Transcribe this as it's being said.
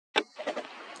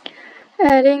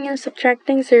Adding and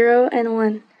subtracting 0 and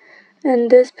 1. In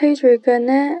this page, we're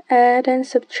gonna add and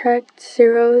subtract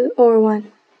 0 or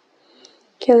 1.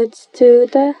 Okay, let's do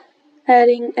the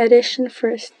addition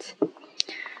first.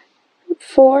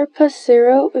 4 plus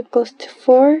 0 equals to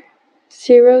 4.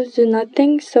 Zeros do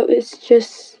nothing, so it's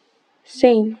just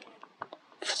same.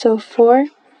 So 4.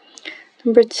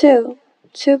 Number 2.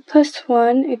 2 plus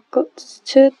 1 equals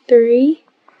to 3.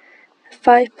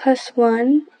 5 plus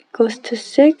 1 equals to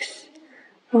 6.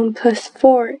 1 plus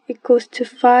 4 equals to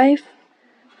 5.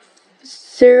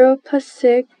 0 plus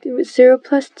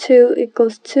 2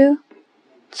 equals to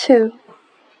 2.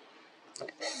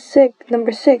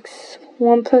 Number 6.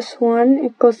 1 plus 1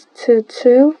 equals to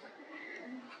 2.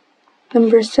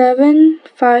 Number 7.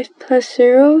 5 plus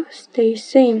 0 stays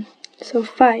same, so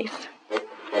 5.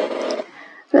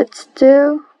 Let's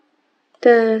do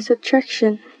the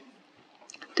subtraction.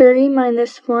 3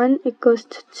 minus 1 equals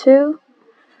to 2.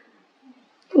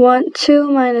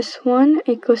 2 minus 1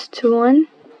 equals to 1.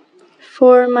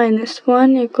 4 minus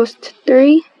 1 equals to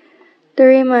 3.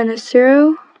 3 minus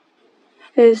 0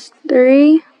 is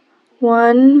 3.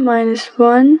 1 minus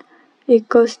 1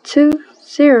 equals to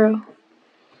 0.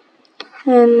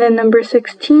 And then number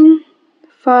 16.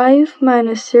 5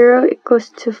 minus 0 equals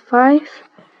to 5.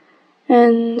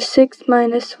 And 6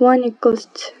 minus 1 equals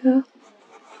to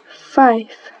 5.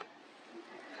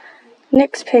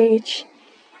 Next page.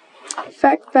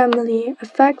 Fact family. A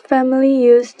fact family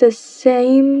uses the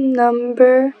same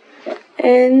number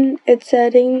in its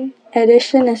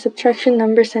addition and subtraction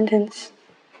number sentence.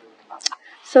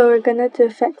 So we're gonna do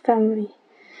fact family.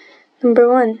 Number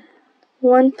 1.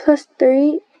 1 plus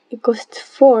 3 equals to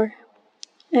 4.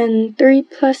 And 3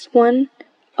 plus 1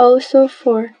 also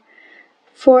 4.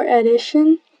 For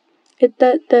addition,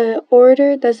 the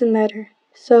order doesn't matter.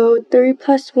 So 3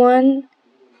 plus 1,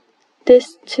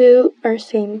 these two are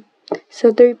same.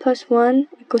 So 3 plus 1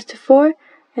 equals to 4,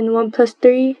 and 1 plus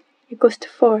 3 equals to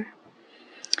 4.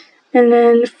 And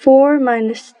then 4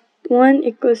 minus 1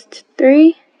 equals to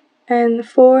 3, and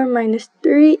 4 minus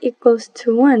 3 equals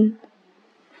to 1.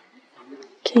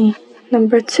 Okay,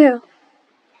 number 2.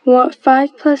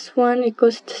 5 plus 1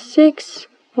 equals to 6.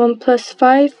 1 plus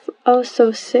 5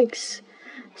 also 6.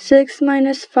 6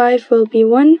 minus 5 will be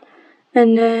 1,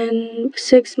 and then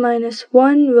 6 minus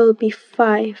 1 will be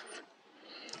 5.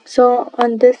 So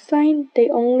on this line, they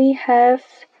only have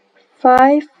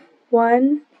 5,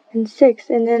 1, and 6.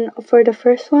 And then for the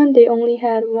first one, they only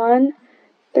had 1,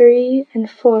 3, and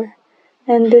 4.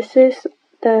 And this is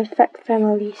the fact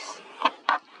families.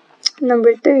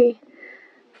 Number 3.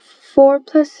 4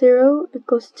 plus 0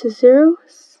 equals to 0.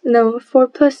 No, 4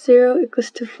 plus 0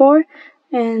 equals to 4.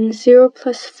 And 0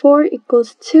 plus 4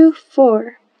 equals to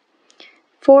 4.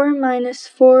 4 minus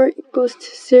 4 equals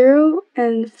to 0,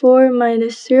 and 4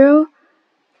 minus 0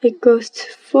 equals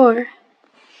to 4.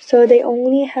 So they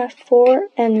only have 4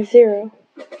 and 0.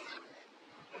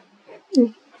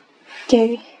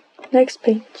 Okay, next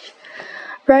page.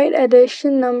 Write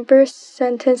addition number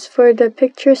sentence for the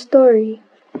picture story.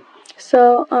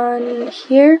 So on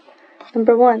here,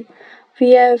 number 1,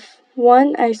 we have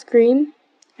 1 ice cream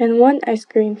and 1 ice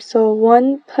cream. So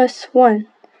 1 plus 1,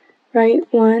 right?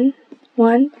 1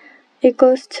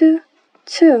 equals to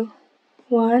 2.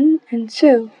 1 and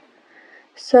 2.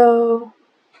 So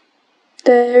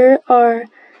there are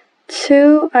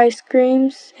 2 ice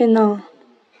creams in all.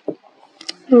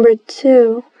 Number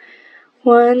 2.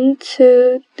 1,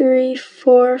 2, 3,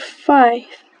 4, 5.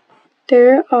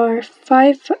 There are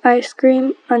 5 ice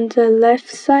cream on the left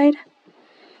side.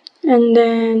 And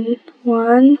then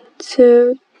 1,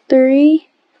 2, 3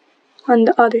 on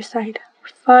the other side.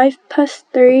 5 plus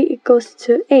 3 equals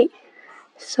to 8.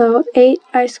 So 8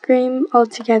 ice cream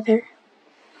altogether.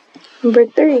 Number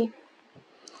 3.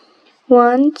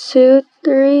 1, 2,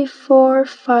 3, 4,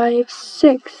 5,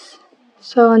 6.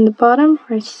 So on the bottom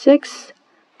are 6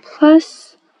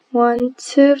 plus 1,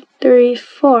 2, 3,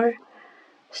 4.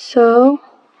 So,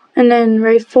 and then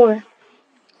write 4.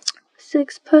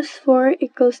 6 plus 4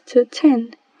 equals to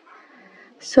 10.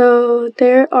 So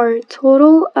there are a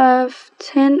total of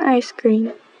 10 ice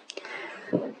cream.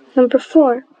 Number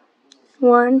 4.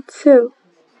 1, 2.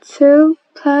 2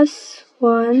 plus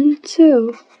 1,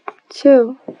 2.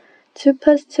 2. 2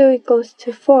 plus 2 equals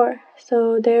to 4.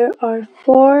 So there are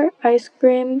 4 ice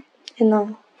cream in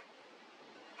all.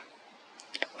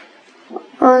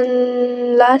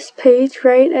 On last page,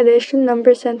 write addition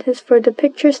number sentence for the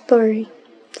picture story.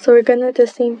 So we're gonna do the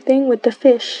same thing with the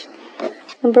fish.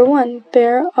 Number 1,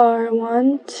 there are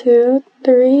 1, 2,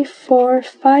 3, 4,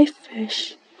 5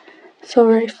 fish. So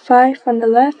write 5 on the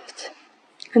left,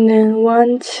 and then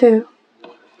 1, 2,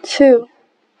 2.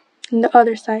 on the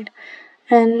other side.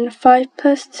 And 5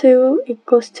 plus 2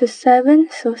 equals to 7,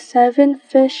 so 7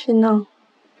 fish in all.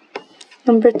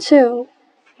 Number 2,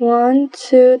 1,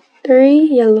 2, 3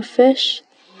 yellow fish.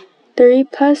 3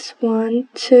 plus 1,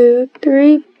 2,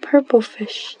 3 purple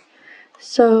fish.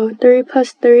 So 3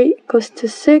 plus 3 equals to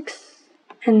 6,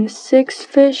 and 6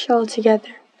 fish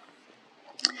altogether.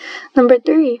 Number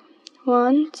 3,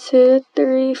 1, 2,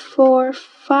 3, 4,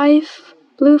 5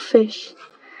 blue fish.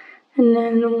 And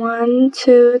then 1,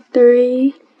 2,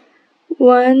 3,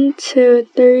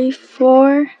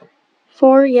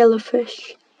 4 yellow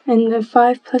fish. And then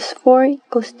 5 plus 4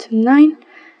 equals to 9,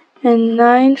 and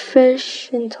 9 fish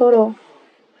in total.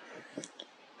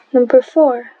 Number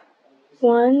 4,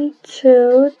 1,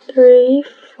 2, 3,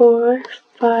 4,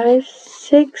 5,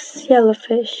 6 yellow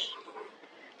fish.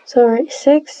 So write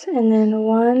 6, and then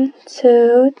 1,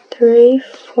 2, 3,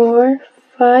 4,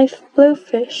 5 blue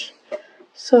fish.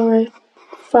 So write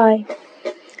 5.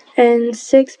 And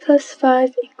 6 plus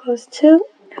 5 equals to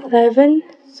 11.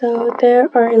 So there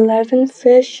are 11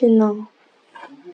 fish in all.